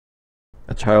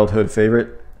A childhood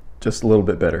favorite, just a little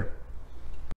bit better.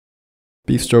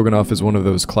 Beef stroganoff is one of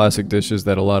those classic dishes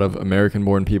that a lot of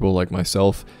American-born people like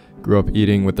myself grew up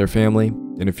eating with their family.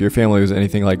 And if your family was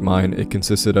anything like mine, it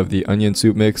consisted of the onion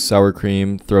soup mix, sour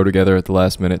cream, throw together at the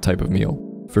last minute type of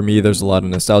meal. For me, there's a lot of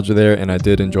nostalgia there, and I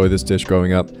did enjoy this dish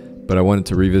growing up, but I wanted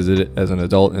to revisit it as an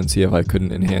adult and see if I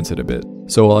couldn't enhance it a bit.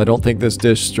 So while I don't think this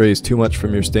dish strays too much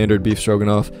from your standard beef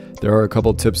stroganoff, there are a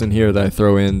couple tips in here that I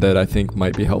throw in that I think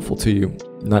might be helpful to you.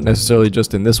 Not necessarily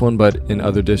just in this one, but in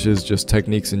other dishes, just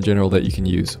techniques in general that you can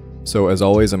use. So as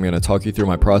always, I'm going to talk you through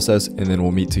my process, and then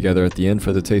we'll meet together at the end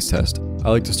for the taste test. I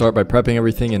like to start by prepping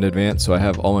everything in advance so I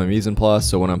have all my mise en place,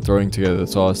 so when I'm throwing together the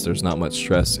sauce there's not much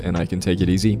stress and I can take it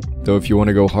easy. Though if you want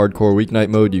to go hardcore weeknight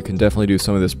mode, you can definitely do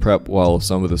some of this prep while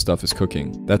some of the stuff is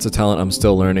cooking. That's a talent I'm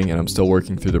still learning, and I'm still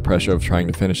working through the pressure of trying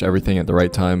to finish everything at the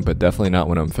right time, but definitely not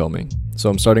when I'm filming. So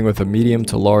I'm starting with a medium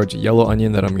to large yellow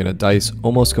onion that I'm going to dice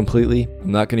almost completely.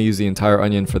 I'm not going to use the entire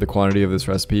onion for the quantity of this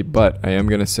recipe, but I am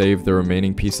going to save the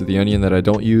remaining piece of the onion that I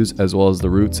don't use, as well as the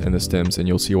roots and the stems, and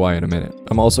you'll see why in a minute.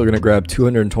 I'm also going to grab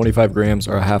 225 grams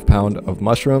or a half pound of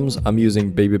mushrooms. I'm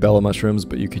using baby bella mushrooms,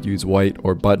 but you could use white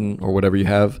or button or whatever you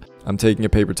have. I'm taking a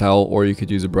paper towel, or you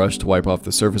could use a brush to wipe off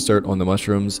the surface dirt on the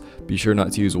mushrooms. Be sure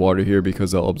not to use water here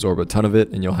because they'll absorb a ton of it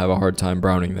and you'll have a hard time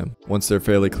browning them. Once they're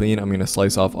fairly clean, I'm going to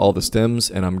slice off all the stems,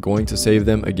 and I'm going to save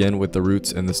them again with the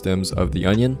roots and the stems of the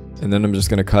onion. And then I'm just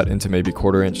going to cut into maybe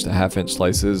 1/4 inch to 1/2 inch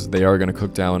slices. They are going to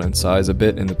cook down in size a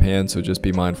bit in the pan, so just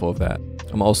be mindful of that.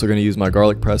 I'm also going to use my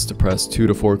garlic press to press 2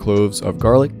 to 4 cloves of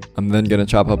garlic. I'm then going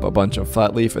to chop up a bunch of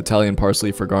flat leaf Italian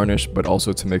parsley for garnish, but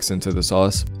also to mix into the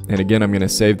sauce. And again, I'm going to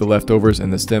save the leftovers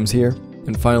and the stems here.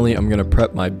 And finally, I'm going to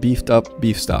prep my beefed up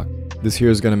beef stock. This here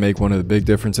is going to make one of the big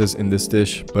differences in this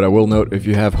dish, but I will note if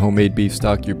you have homemade beef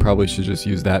stock, you probably should just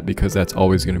use that because that's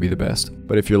always going to be the best.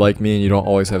 But if you're like me and you don't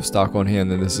always have stock on hand,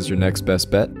 then this is your next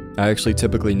best bet. I actually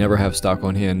typically never have stock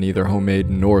on hand, neither homemade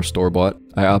nor store-bought.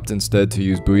 I opt instead to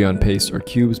use bouillon paste or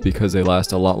cubes because they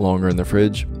last a lot longer in the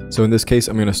fridge. So in this case,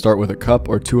 I'm going to start with a cup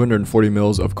or 240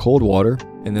 mils of cold water,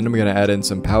 and then I'm going to add in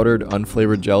some powdered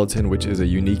unflavored gelatin, which is a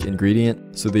unique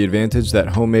ingredient. So the advantage that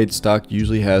homemade stock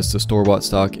usually has to store-bought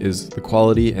stock is the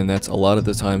quality, and that's a lot of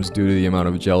the times due to the amount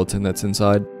of gelatin that's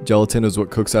inside. Gelatin is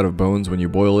what cooks out of bones when you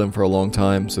boil them for a long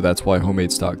time, so that's why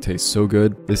homemade stock tastes so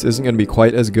good. This isn't going to be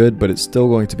quite as good, but it's still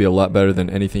going to be a lot better than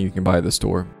anything you can buy at the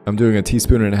store. I'm doing 1.5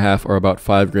 teaspoons or about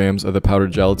 5 grams of the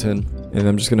powdered gelatin, and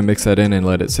I'm just going to mix that in and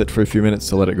let it sit for a few minutes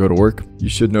to let it go to work. You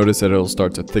should notice that it'll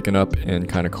start to thicken up and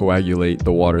kind of coagulate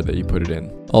the water that you put it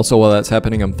in. Also, while that's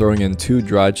happening, I'm throwing in 2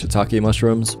 dried shiitake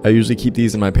mushrooms. I usually keep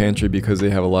these in my pantry because they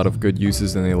have a lot of good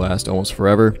uses and they last almost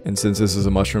forever, and since this is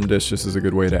a mushroom dish, this is a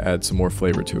good way to add some more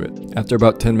flavor to it. After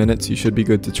about 10 minutes, you should be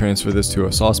good to transfer this to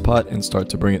a sauce pot and start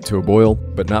to bring it to a boil,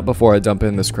 but not before I dump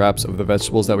in the scraps of the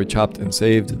vegetables that we chopped and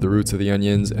saved, the roots of the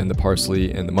onions and the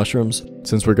parsley and the mushrooms.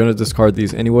 Since we're going to discard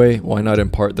these anyway, why not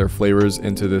impart their flavors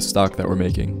into this stock that we're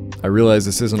making? I realize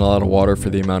this isn't a lot of water for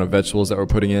the amount of vegetables that we're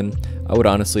putting in. I would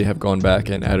honestly have gone back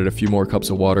and added a few more cups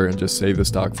of water and just save the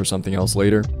stock for something else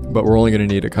later, but we're only going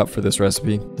to need a cup for this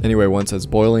recipe. Anyway, once it's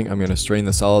boiling, I'm going to strain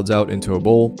the solids out into a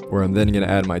bowl, where I'm then going to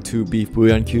add my 2 beef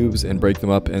bouillon cubes and break them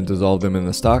up and dissolve them in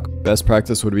the stock. Best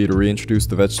practice would be to reintroduce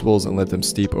the vegetables and let them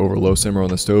steep over low simmer on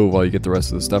the stove while you get the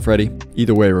rest of the stuff ready.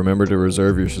 Either way, remember to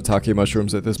reserve your shiitake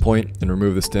mushrooms at this point and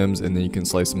remove the stems, and then you can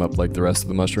slice them up like the rest of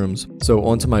the mushrooms. So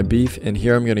onto my beef, and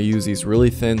here I'm going to use these really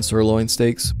thin sirloin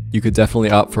steaks. You could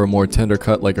definitely opt for a more tender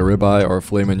cut like a ribeye or a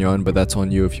filet mignon, but that's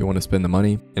on you if you want to spend the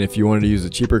money. And if you wanted to use a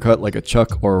cheaper cut like a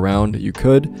chuck or a round, you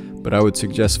could, but I would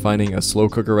suggest finding a slow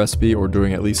cooker recipe or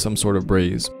doing at least some sort of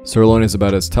braise. Sirloin is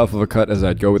about as tough of a cut as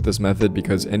I'd go with this method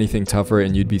because anything tougher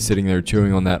and you'd be sitting there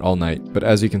chewing on that all night. But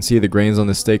as you can see, the grains on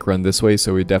the steak run this way,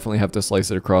 so we definitely have to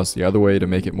slice it across the other way to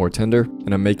make it more tender.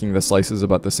 And I'm making the slices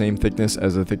about the same thickness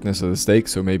as the thickness of the steak,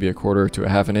 so maybe 1/4 to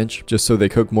 1/2 inch, just so they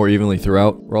cook more evenly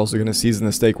throughout. We're also going to season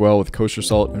the steak well with kosher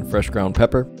salt and fresh ground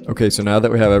pepper. Okay, so now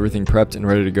that we have everything prepped and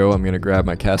ready to go, I'm going to grab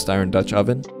my cast iron Dutch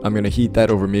oven. I'm going to heat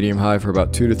that over medium high for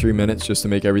about 2 to 3 minutes just to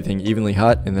make everything evenly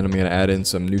hot, and then I'm going to add in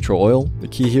some neutral oil. The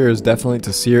key here is definitely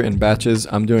to sear in batches.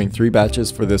 I'm doing 3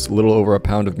 batches for this little over 1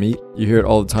 pound of meat. You hear it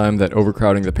all the time that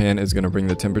overcrowding the pan is going to bring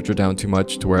the temperature down too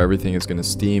much to where everything is going to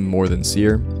steam more than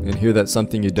sear. And here that's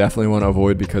something you definitely want to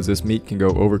avoid because this meat can go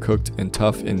overcooked and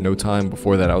tough in no time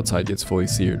before that outside gets fully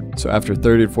seared. So after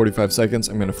 30 to 45 seconds,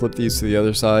 I'm going to flip these to the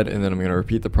other side, and then I'm going to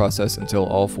repeat the process until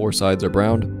all 4 sides are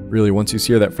browned. Really, once you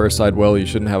sear that first side well, you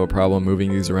shouldn't have a problem moving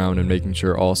these around and making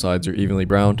sure all sides are evenly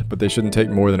browned, but they shouldn't take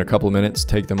more than a couple of minutes.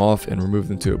 Take them off and remove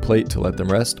them to a plate to let them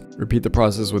rest. Repeat the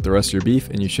process with the rest of your beef,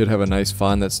 and you should have a nice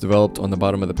fond that's developed on the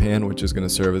bottom of the pan, which is going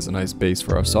to serve as a nice base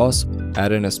for our sauce.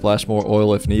 Add in a splash more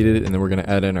oil if needed, and then we're going to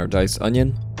add in our diced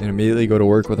onion, and immediately go to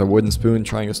work with our wooden spoon,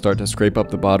 trying to start to scrape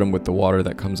up the bottom with the water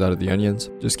that comes out of the onions.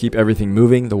 Just keep everything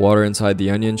moving. The water inside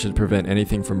the onion should prevent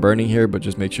anything from burning here, but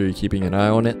just make sure you're keeping an eye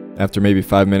on it. After maybe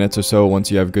 5 minutes or so,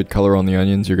 once you have good color on the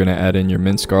onions, you're going to add in your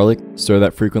minced garlic. Stir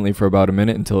that frequently for about a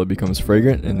minute until it becomes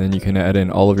fragrant, and then you can add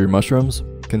in all of your mushrooms.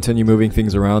 Continue moving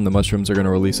things around. The mushrooms are going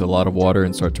to release a lot of water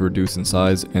and start to reduce in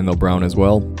size, and they'll brown as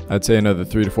well. I'd say another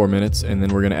 3 to 4 minutes, and then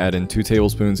we're going to add in 2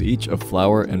 tablespoons each of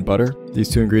flour and butter. These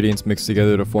 2 ingredients mix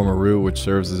together to form a roux, which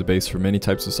serves as a base for many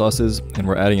types of sauces, and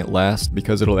we're adding it last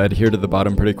because it'll adhere to the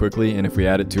bottom pretty quickly, and if we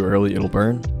add it too early, it'll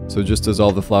burn. So just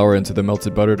dissolve the flour into the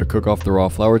melted butter to cook off the raw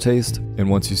flour taste, and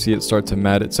once you see it start to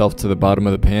mat itself to the bottom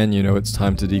of the pan, you know it's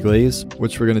time to deglaze,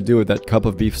 which we're going to do with that cup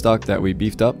of beef stock that we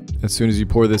beefed up. As soon as you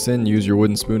pour this in, use your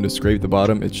wooden spoon to scrape the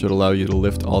bottom. It should allow you to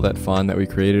lift all that fond that we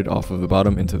created off of the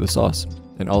bottom into the sauce.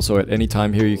 And also at any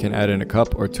time here, you can add in a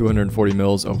cup or 240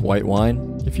 mils of white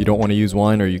wine. If you don't want to use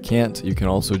wine or you can't, you can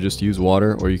also just use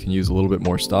water, or you can use a little bit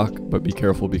more stock, but be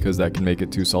careful because that can make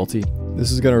it too salty.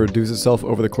 This is going to reduce itself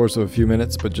over the course of a few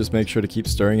minutes, but just make sure to keep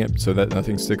stirring it so that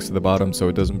nothing sticks to the bottom so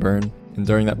it doesn't burn. And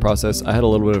during that process, I had a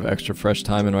little bit of extra fresh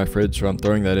thyme in my fridge, so I'm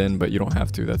throwing that in, but you don't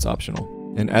have to, that's optional.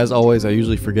 And as always, I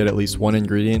usually forget at least one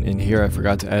ingredient, and here I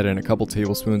forgot to add in a couple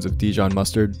tablespoons of Dijon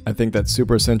mustard. I think that's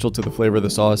super essential to the flavor of the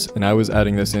sauce, and I was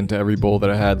adding this into every bowl that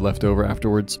I had left over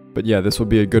afterwards. But yeah, this would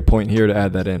be a good point here to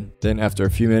add that in. Then after a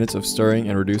few minutes of stirring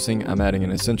and reducing, I'm adding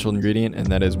an essential ingredient, and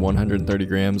that is 130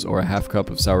 grams or a half cup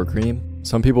of sour cream.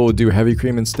 Some people would do heavy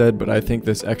cream instead, but I think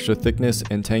this extra thickness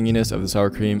and tanginess of the sour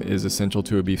cream is essential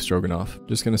to a beef stroganoff.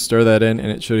 Just going to stir that in,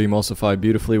 and it should emulsify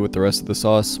beautifully with the rest of the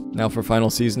sauce. Now for final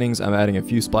seasonings, I'm adding a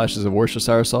few splashes of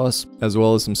Worcestershire sauce, as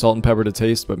well as some salt and pepper to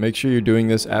taste, but make sure you're doing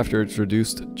this after it's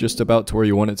reduced just about to where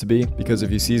you want it to be, because if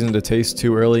you season to taste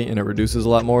too early and it reduces a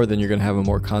lot more, then you're going to have a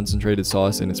more concentrated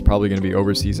sauce, and it's probably going to be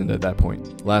over seasoned at that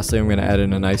point. Lastly, I'm going to add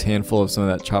in a nice handful of some of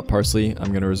that chopped parsley. I'm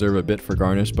going to reserve a bit for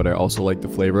garnish, but I also like the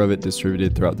flavor of it distributed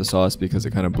throughout the sauce because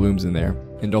it kind of blooms in there.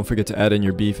 And don't forget to add in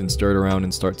your beef and stir it around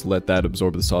and start to let that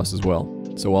absorb the sauce as well.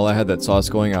 So while I had that sauce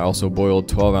going, I also boiled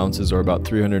 12 ounces or about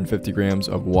 350 grams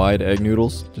of wide egg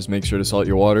noodles. Just make sure to salt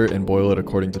your water and boil it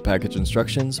according to package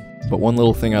instructions. But one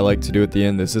little thing I like to do at the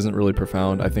end, this isn't really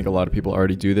profound, I think a lot of people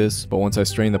already do this, but once I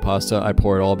strain the pasta, I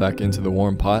pour it all back into the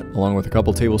warm pot, along with a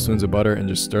couple tablespoons of butter, and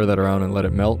just stir that around and let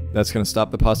it melt. That's going to stop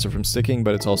the pasta from sticking,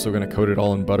 but it's also going to coat it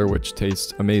all in butter, which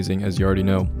tastes amazing, as you already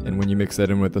know. And when you mix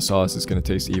that in with the sauce, it's going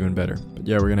to taste even better. But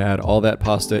yeah, we're going to add all that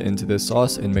pasta into this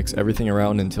sauce and mix everything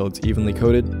around until it's evenly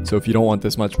coated. So if you don't want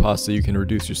this much pasta, you can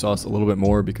reduce your sauce a little bit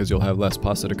more because you'll have less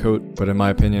pasta to coat. But in my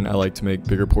opinion, I like to make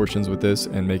bigger portions with this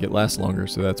and make it last longer,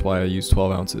 so that's why I use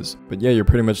 12 ounces. But yeah, you're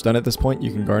pretty much done at this point.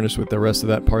 You can garnish with the rest of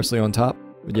that parsley on top.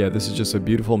 But yeah, this is just a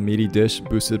beautiful meaty dish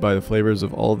boosted by the flavors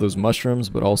of all of those mushrooms,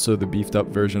 but also the beefed up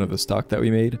version of the stock that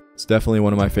we made. It's definitely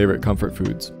one of my favorite comfort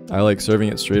foods. I like serving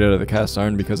it straight out of the cast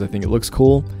iron because I think it looks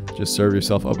cool. Just serve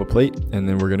yourself up a plate, and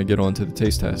then we're going to get on to the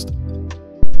taste test.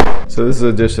 So this is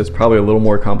a dish that's probably a little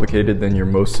more complicated than your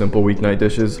most simple weeknight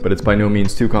dishes, but it's by no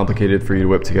means too complicated for you to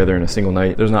whip together in a single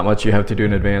night. There's not much you have to do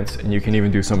in advance, and you can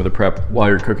even do some of the prep while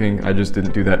you're cooking. I just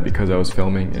didn't do that because I was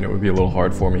filming and it would be a little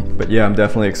hard for me. But yeah, I'm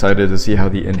definitely excited to see how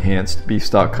the enhanced beef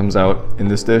stock comes out in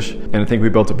this dish, and I think we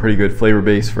built a pretty good flavor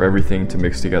base for everything to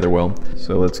mix together well.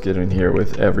 So let's get in here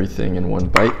with everything in one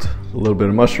bite. A little bit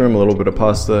of mushroom, a little bit of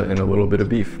pasta, and a little bit of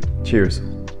beef. Cheers.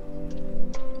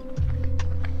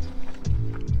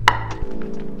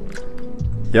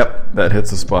 Yep, that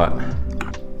hits the spot.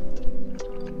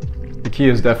 The key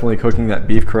is definitely cooking that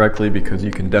beef correctly because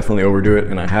you can definitely overdo it,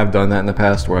 and I have done that in the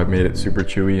past where I've made it super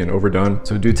chewy and overdone.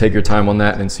 So do take your time on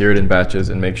that and sear it in batches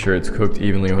and make sure it's cooked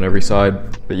evenly on every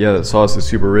side. But yeah, the sauce is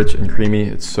super rich and creamy.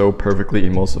 It's so perfectly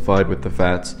emulsified with the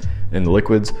fats and the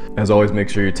liquids. As always, make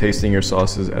sure you're tasting your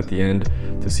sauces at the end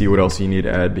to see what else you need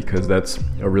to add, because that's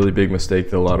a really big mistake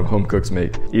that a lot of home cooks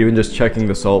make. Even just checking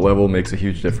the salt level makes a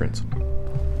huge difference.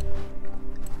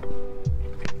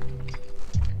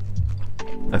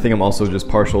 I think I'm also just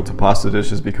partial to pasta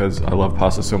dishes because I love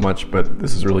pasta so much, but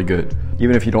this is really good.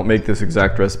 Even if you don't make this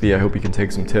exact recipe, I hope you can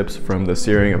take some tips from the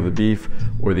searing of the beef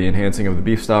or the enhancing of the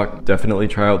beef stock. Definitely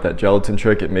try out that gelatin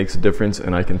trick. It makes a difference,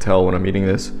 and I can tell when I'm eating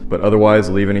this. But otherwise,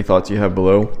 leave any thoughts you have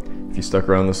below. If you stuck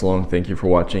around this long, thank you for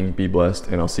watching. Be blessed,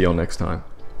 and I'll see y'all next time.